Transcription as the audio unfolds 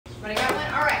Everybody got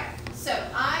one? All right. So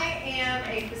I am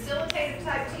a facilitative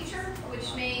type teacher,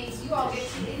 which means you all get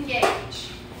to engage.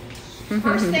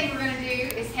 First thing we're going to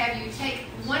do is have you take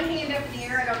one hand up in the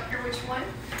air. I don't care which one.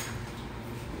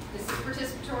 This is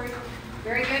participatory.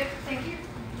 Very good. Thank you.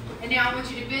 And now I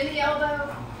want you to bend the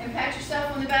elbow and pat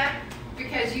yourself on the back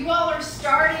because you all are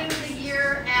starting the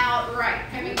year out right.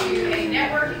 Coming to a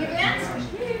networking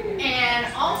event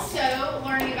and also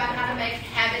learning about how to make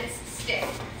habits stick.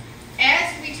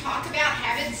 As we talk about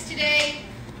habits today,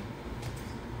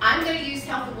 I'm going to use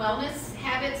health and wellness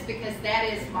habits because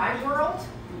that is my world.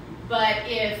 But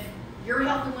if your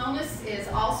health and wellness is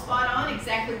all spot on,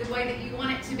 exactly the way that you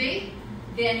want it to be,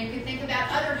 then you can think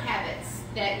about other habits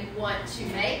that you want to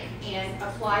make and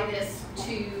apply this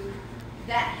to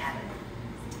that habit.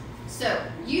 So,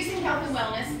 using health and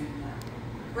wellness,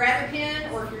 grab a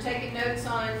pen, or if you're taking notes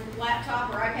on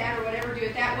laptop or iPad or whatever, do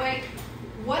it that way.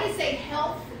 What is a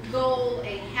health goal,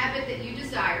 a habit that you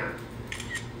desire?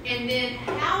 And then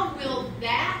how will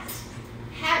that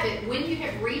habit, when you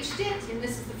have reached it, and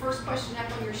this is the first question up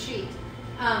on your sheet,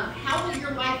 how will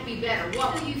your life be better?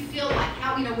 What will you feel like?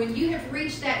 How, when you have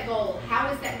reached that goal, how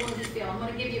is that going to feel? I'm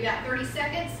going to give you about 30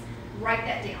 seconds. Write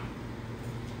that down.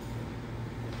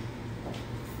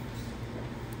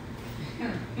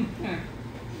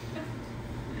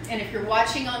 And if you're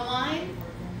watching online,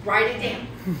 write it down.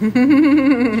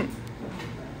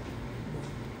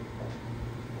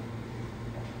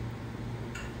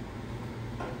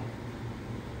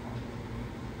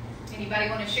 Anybody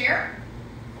want to share?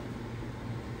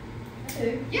 I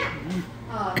do. Yeah.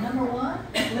 Number one,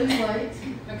 lose weight.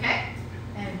 Okay.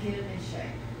 And get in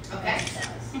shape. Okay.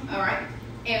 Exercise. All right.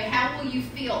 And how will you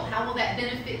feel? How will that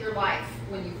benefit your life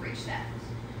when you've reached that?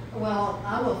 Well,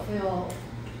 I will feel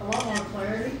a lot more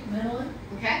clarity mentally.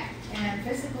 Okay. And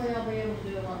physically, I'll be able to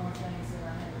do a lot more things that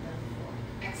I haven't done before.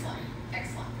 Excellent.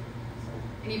 Excellent.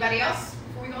 Anybody else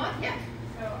before we go on? Yeah.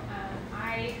 So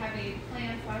I have a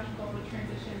plan / goal to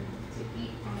transition to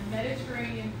eat on a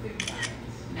Mediterranean food diet.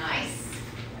 Nice.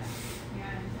 Yeah.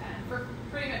 And for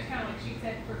pretty much kind of like she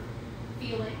said, for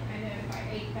feeling, I know if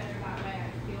I ate better that way,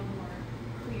 I'd feel more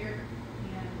clear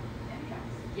and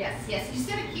energized. Yes, yes. You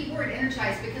said a key word,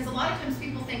 energized, because a lot of times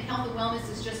people think health and wellness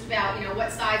is just about,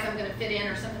 what size I'm going to fit in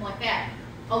or something like that.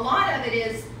 A lot of it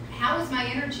is, how is my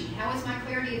energy? How is my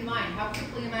clarity of mind? How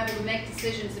quickly am I able to make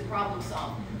decisions and problem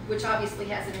solve, which obviously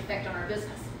has an effect on our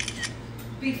business.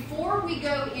 Before we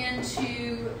go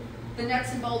into the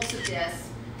nuts and bolts of this,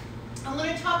 I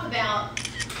want to talk about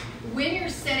when you're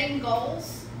setting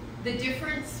goals, the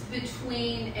difference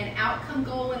between an outcome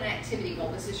goal and an activity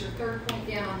goal. This is your third point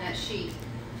down on that sheet.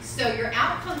 So your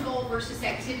outcome goal versus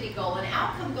activity goal. An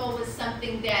outcome goal is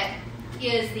something that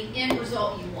is the end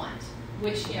result you want,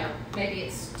 which, maybe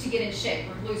it's to get in shape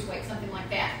or lose weight, something like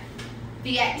that.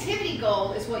 The activity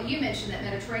goal is what you mentioned, that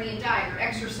Mediterranean diet or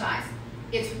exercise.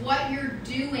 It's what you're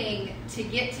doing to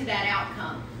get to that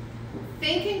outcome.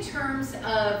 Think in terms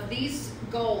of these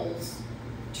goals,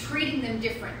 treating them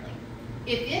differently.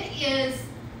 If it is,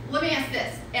 let me ask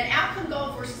this, an outcome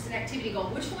goal versus an activity goal,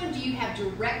 which one do you have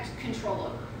direct control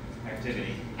over?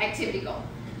 Activity. Activity goal.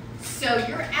 So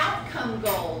your outcome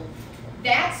goal,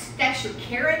 that's your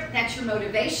carrot, that's your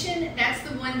motivation, that's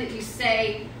the one that you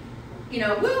say,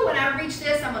 woo, when I reach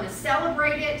this, I'm going to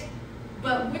celebrate it.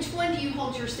 But which one do you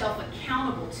hold yourself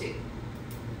accountable to?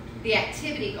 The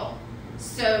activity goal.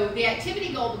 So the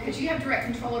activity goal, because you have direct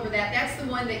control over that, that's the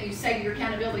one that you say to your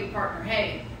accountability partner,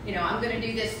 hey, I'm going to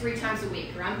do this 3 times a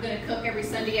week, or I'm going to cook every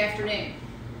Sunday afternoon.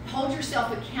 Hold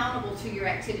yourself accountable to your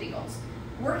activity goals.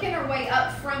 Working our way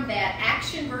up from that,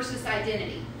 action versus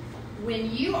identity.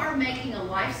 When you are making a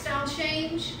lifestyle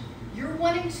change, you're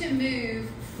wanting to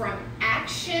move from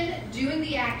action, doing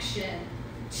the action,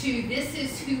 to this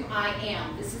is who I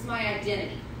am. This is my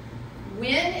identity.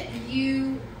 When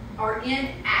you are in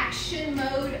action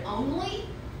mode only,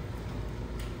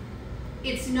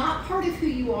 it's not part of who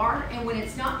you are, and when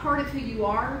it's not part of who you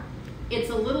are, it's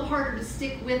a little harder to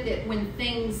stick with it when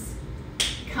things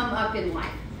come up in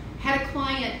life. Had a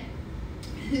client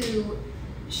who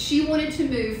she wanted to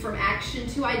move from action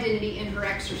to identity in her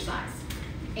exercise.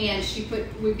 And she put,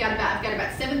 I've got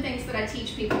about 7 things that I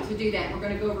teach people to do that. We're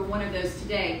going to go over one of those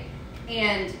today.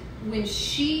 And when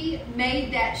she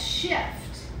made that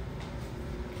shift,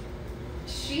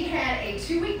 she had a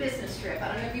 2-week business trip. I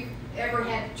don't know if you've ever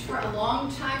had a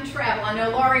long time travel. I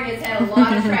know Laurie has had a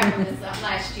lot of travel this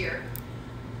last year.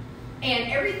 And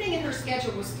everything in her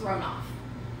schedule was thrown off.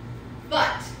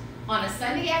 But on a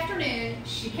Sunday afternoon,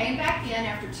 she came back in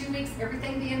after 2 weeks,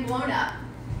 everything being blown up,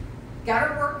 got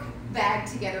her work bag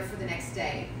together for the next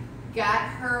day, got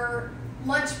her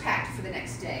lunch packed for the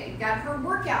next day, got her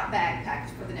workout bag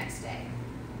packed for the next day,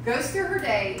 goes through her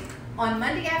day. On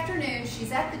Monday afternoon,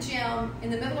 she's at the gym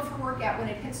in the middle of her workout when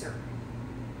it hits her.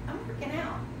 I'm working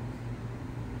out.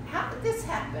 How did this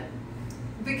happen?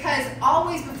 Because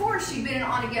always before she'd been an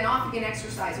on again, off again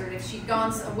exerciser, and if she'd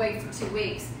gone away for 2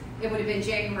 weeks, it would have been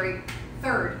January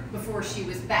 3rd before she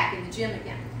was back in the gym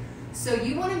again. So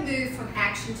you want to move from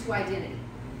action to identity.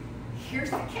 Here's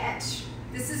the catch.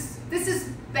 This is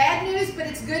bad news, but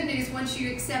it's good news once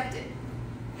you accept it.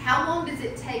 How long does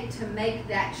it take to make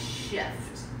that shift?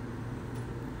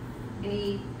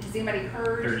 Has anybody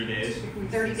heard? 30 days.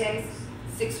 30 days,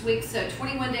 6 weeks. So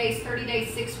 21 days, 30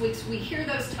 days, 6 weeks. We hear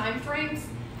those time frames.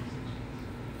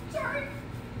 Sorry.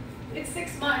 It's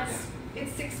 6 months.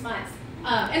 It's 6 months.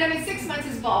 And I mean, 6 months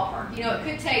is ballpark. You know, it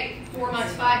could take 4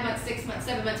 months, 5 months, 6 months,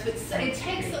 7 months, but it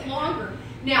takes it longer.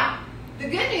 Now, the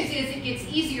good news is it gets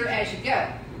easier as you go.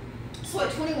 So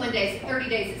at 21 days, at 30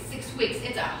 days, at 6 weeks,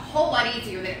 it's a whole lot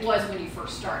easier than it was when you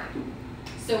first started.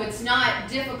 So it's not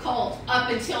difficult up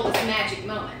until this magic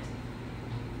moment.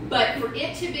 But for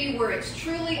it to be where it's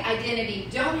truly identity,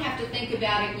 don't have to think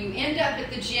about it. You end up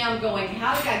at the gym going,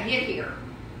 how did I get here?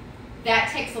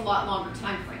 That takes a lot longer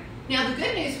time frame. Now the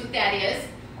good news with that is,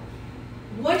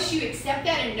 once you accept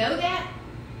that and know that,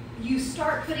 you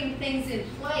start putting things in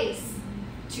place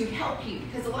to help you.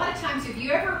 Because a lot of times, if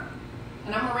you ever,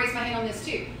 and I'm going to raise my hand on this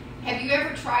too, have you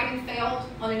ever tried and failed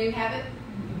on a new habit?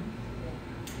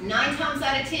 9 times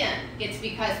out of 10, it's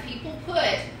because people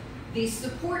put these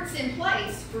supports in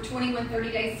place for 21,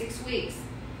 30 days, 6 weeks,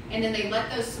 and then they let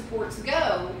those supports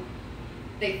go.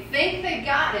 They think they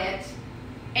got it,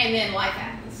 and then life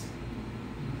happens.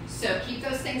 So keep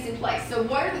those things in place. So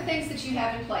what are the things that you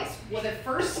have in place? Well, the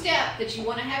first step that you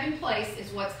want to have in place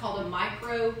is what's called a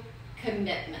micro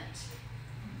commitment.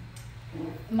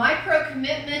 Micro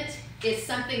commitment is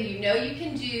something you know you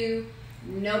can do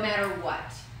no matter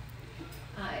what.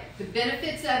 The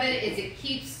benefits of it is it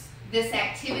keeps this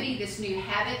activity, this new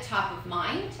habit, top of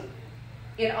mind.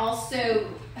 It also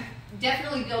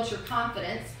definitely builds your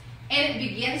confidence, and it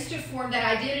begins to form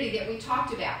that identity that we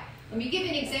talked about. Let me give you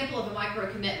an example of a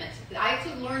micro commitment. I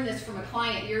actually learned this from a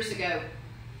client years ago.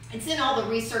 It's in all the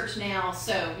research now,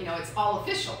 so you know it's all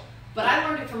official. But I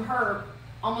learned it from her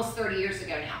almost 30 years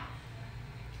ago now.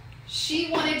 She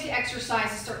wanted to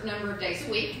exercise a certain number of days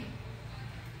a week.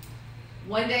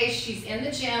 One day she's in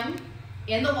the gym,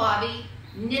 in the lobby,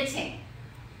 knitting.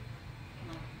 I'm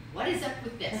like, what is up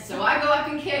with this? So I go up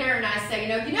and kid her and I say, you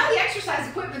know the exercise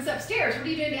equipment's upstairs. What are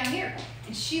you doing down here?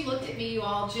 And she looked at me, you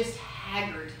all, just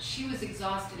haggard. She was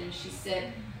exhausted and she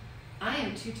said, I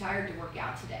am too tired to work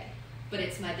out today, but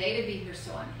it's my day to be here,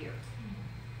 so I'm here.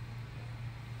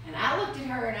 And I looked at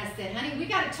her and I said, honey, we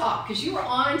got to talk because you were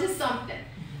on to something.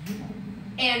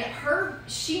 And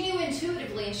she knew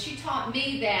intuitively, and she taught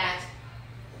me that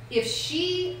if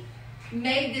she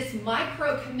made this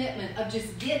micro commitment of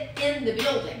just get in the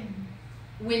building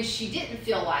when she didn't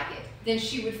feel like it, then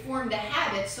she would form the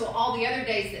habit, so all the other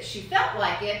days that she felt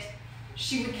like it,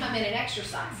 she would come in and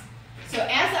exercise. So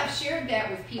as I've shared that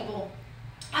with people,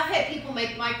 I've had people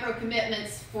make micro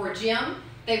commitments for a gym.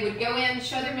 They would go in,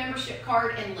 show their membership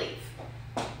card, and leave.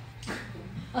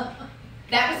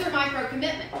 That was their micro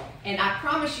commitment. And I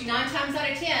promise you, 9 times out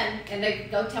of 10,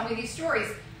 and they'll tell me these stories,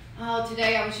 oh,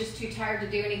 today I was just too tired to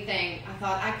do anything. I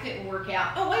thought I couldn't work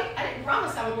out. Oh, wait, I didn't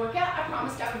promise I would work out. I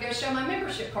promised I would go show my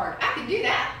membership card. I could do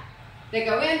that. They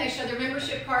go in, they show their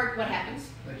membership card. What happens?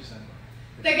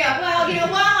 They go, well,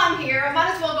 while I'm here, I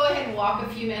might as well go ahead and walk a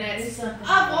few minutes.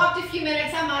 I've walked a few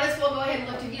minutes. I might as well go ahead and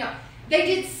look at, They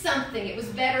did something. It was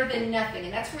better than nothing.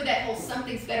 And that's where that whole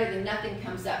something's better than nothing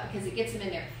comes up, because it gets them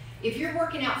in there. If you're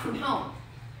working out from home,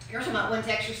 here's what I want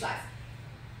to exercise.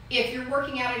 If you're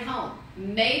working out at home,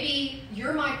 maybe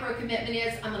your micro commitment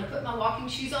is, I'm going to put my walking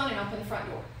shoes on and open the front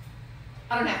door.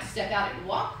 I don't have to step out and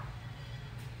walk.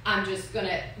 I'm just going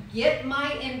to get my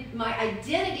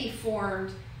identity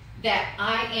formed that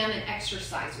I am an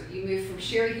exerciser. You move from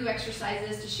Sheri who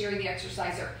exercises to Sheri the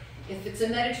exerciser. If it's a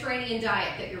Mediterranean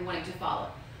diet that you're wanting to follow,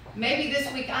 maybe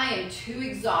this week I am too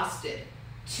exhausted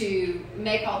to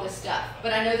make all this stuff,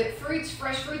 but I know that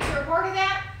fresh fruits are a part of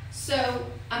that, so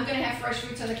I'm going to have fresh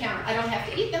fruits on the counter. I don't have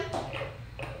to eat them,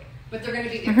 but they're going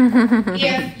to be there.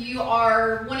 If you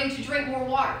are wanting to drink more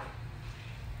water,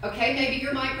 okay, maybe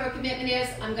your micro commitment is,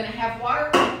 I'm going to have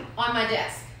water on my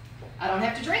desk. I don't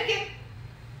have to drink it,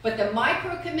 but the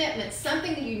micro commitment,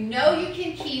 something that you know you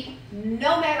can keep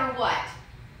no matter what.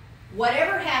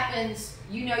 Whatever happens,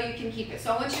 you know you can keep it.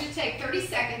 So I want you to take 30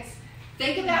 seconds,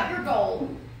 think about your goal,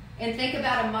 and think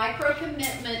about a micro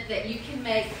commitment that you can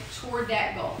make toward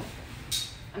that goal.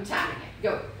 I'm timing it.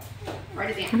 Go.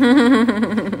 Write it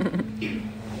down.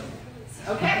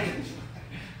 Okay.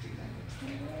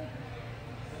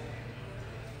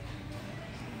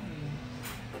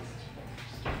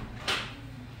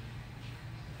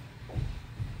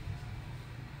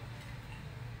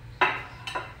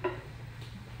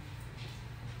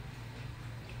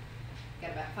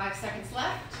 Got about 5 seconds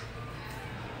left.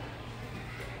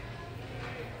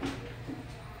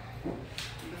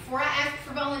 Before I ask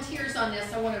for volunteers on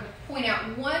this, I want to point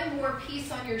out one more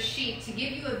piece on your sheet to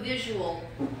give you a visual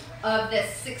of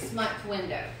this 6-month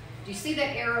window. Do you see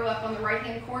that arrow up on the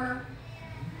right-hand corner?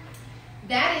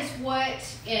 That is what,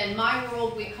 in my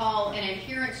world, we call an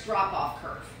adherence drop-off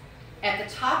curve. At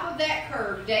the top of that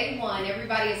curve, day 1,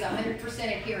 everybody is 100%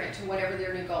 adherent to whatever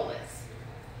their new goal is.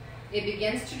 It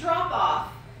begins to drop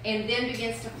off and then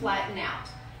begins to flatten out.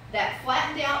 That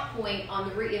flattened out point on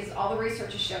the is all the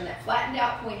research has shown, that flattened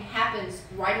out point happens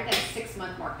right at that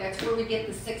 6-month mark. That's where we get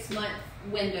the 6-month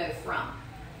window from.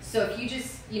 So if you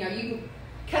just, you can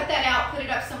cut that out, put it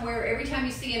up somewhere. Every time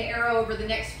you see an arrow over the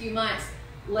next few months,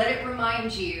 let it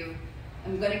remind you,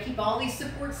 I'm going to keep all these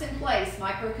supports in place,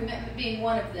 micro commitment being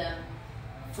one of them,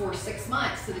 for 6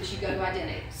 months so that you go to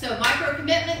identity. So micro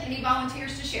commitment, any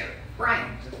volunteers to share?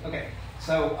 Brian. Okay,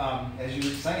 so as you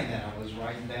were saying that, I was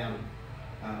writing down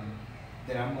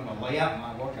that I'm going to lay out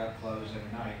my workout clothes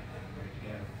every night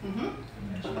and ready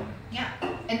to go. Yeah,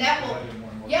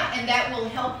 and that will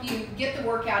help you get the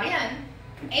workout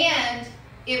in, and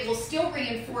it will still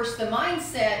reinforce the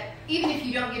mindset. Even if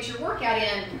you don't get your workout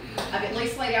in, I've at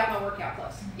least laid out my workout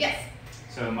clothes. Yes.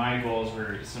 So my goals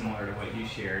were similar to what you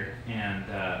shared, and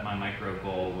my micro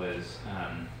goal was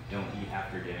don't eat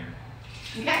after dinner.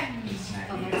 Okay.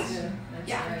 Snacking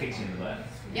kicks you in the butt.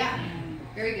 Yeah.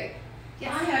 Very good.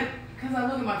 Yes. I had, because I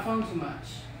look at my phone too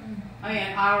much. I mean,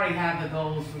 I already have the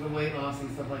goals for the weight loss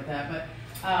and stuff like that, but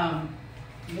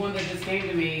one that just came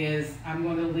to me is I'm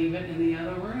going to leave it in the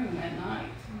other room at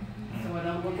night, so I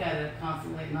don't look at it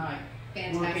constantly at night.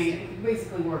 Fantastic.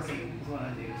 Basically working is what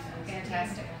I do. So.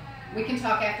 Fantastic. We can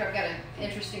talk after. I've got an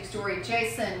interesting story.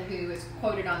 Jason, who is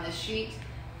quoted on this sheet,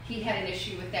 he had an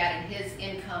issue with that, and his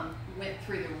income went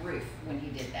through the roof when he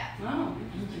did that. Oh,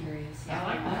 I'm curious. Yeah. I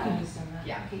like I that. could just done that.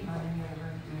 Yeah. Keep mine in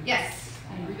whatever. Yes.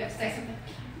 Were you about to say something?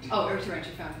 Oh, or to rent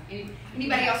your phone.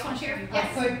 Anybody else want to share? I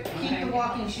Yes. put keep the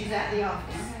walking shoes at the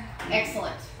office.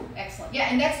 Excellent. Excellent. Yeah,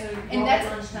 and that's Walk at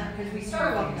lunchtime, because we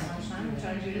started walking at lunchtime and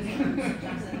try to do it as well.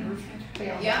 Sometimes the roof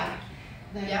fails. Yeah.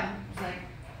 Then Yeah. it's like,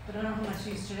 but I don't know how much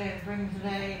shoes today, bring them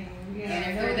today, and And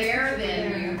if they're there,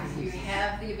 then you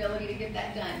have the ability to get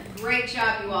that done. Great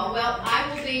job, you all. Well, I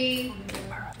will be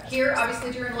here,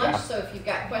 obviously, during lunch, so if you've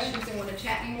got questions and want to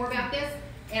chat me more about this,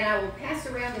 and I will pass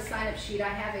around the sign-up sheet. I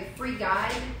have a free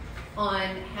guide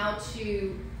on how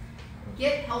to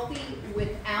get healthy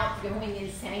without going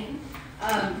insane.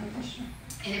 And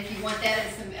if you want that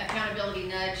as an accountability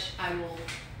nudge, I will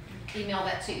email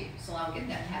that to you, so I'll get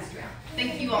that passed around.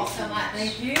 Thank you all so much.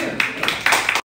 Thank you.